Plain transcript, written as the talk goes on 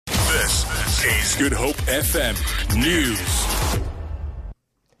This is Good Hope FM News.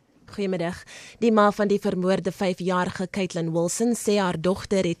 Goeiemiddag. Die ma van die vermoorde vyfjarige Kaithlyn Wilson sê haar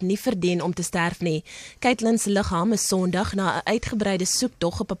dogter het nie verdien om te sterf nie. Kaithlyn se liggaam is Sondag na 'n uitgebreide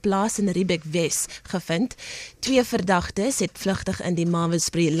soektog op 'n plaas in Riebeek Wes gevind. 2 verdagtes het vlugtig in die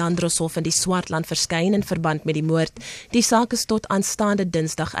Mawisbury Landdroshof in die Swartland verskyn in verband met die moord. Die saak is tot aanstaande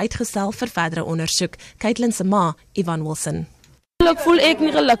Dinsdag uitgestel vir verdere ondersoek. Kaithlyn se ma, Ivan Wilson. Ek voel ek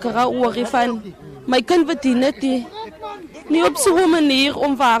nie gelukkig oor van my kind verdien dit nie op so 'n manier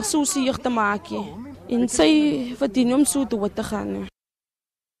om vir haar so seer te maak nie. En sy verdien om so dood te gaan nie.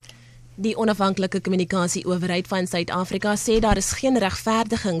 Die onafhanklike kommunikasie-owerheid van Suid-Afrika sê daar is geen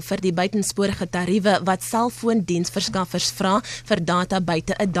regverdiging vir die buitensporige tariewe wat selfoondiensverskaffers vra vir data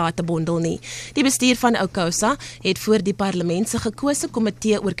buite 'n databondel nie. Die bestuur van Oukousa het voor die parlement se gekose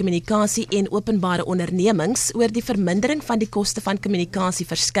komitee oor kommunikasie en openbare ondernemings oor die vermindering van die koste van kommunikasie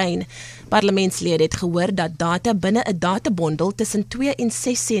verskyn. Parlementslede het gehoor dat data binne 'n databondel tussen 2 en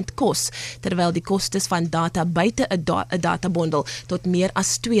 6 sent kos, terwyl die kostes van data buite 'n databondel tot meer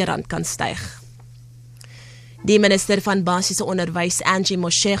as R2 kan styg. Die minister van basiese onderwys, Angie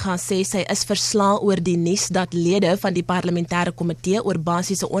Motshekga, sê sy is verslae oor die nuus dat lede van die parlementêre komitee oor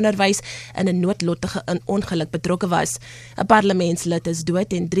basiese onderwys in 'n noodlottige ongeluk betrokke was. 'n Parlementslid is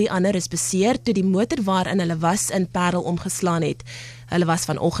dood en 3 ander is beseer toe die motor waarin hulle was in Parel omgeslaan het. Hulle was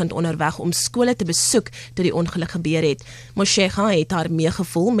vanoggend onderweg om skole te besoek toe die ongeluk gebeur het. Motshekga het haar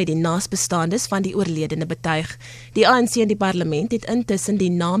meegevoel met die naasbestaandes van die oorledene betuig. Die ANC in die parlement het intussen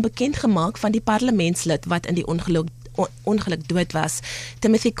die naam bekend gemaak van die parlementslid wat in die ongeluk dood was.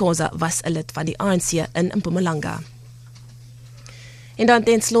 Timothy Khoza was 'n lid van die ANC in Mpumalanga. En dan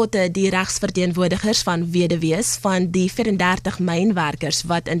ten slotte die regsverteenwoordigers van weduwees van die 34 mynwerkers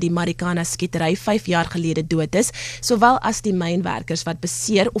wat in die Marikana skietery 5 jaar gelede dood is, sowel as die mynwerkers wat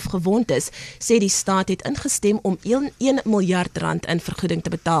beseer of gewond is, sê die staat het ingestem om R1 miljard in vergoeding te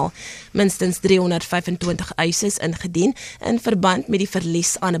betaal. Minstens 325 eise is ingedien in verband met die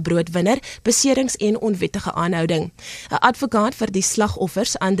verlies aan 'n broodwinner, beserings en onwettige aanhouding. 'n Advokaat vir die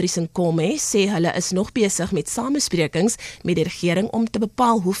slagoffers, Andries Nkome, sê hulle is nog besig met samesprekings met die regering om te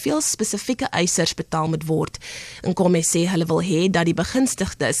bepaal hoeveel spesifieke eisers betaal moet word. Nkome sê hulle wil hê dat die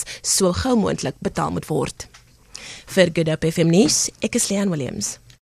begunstigdes so gou moontlik betaal moet word. Vir Good Hope FM News, ek is Leanne Williams.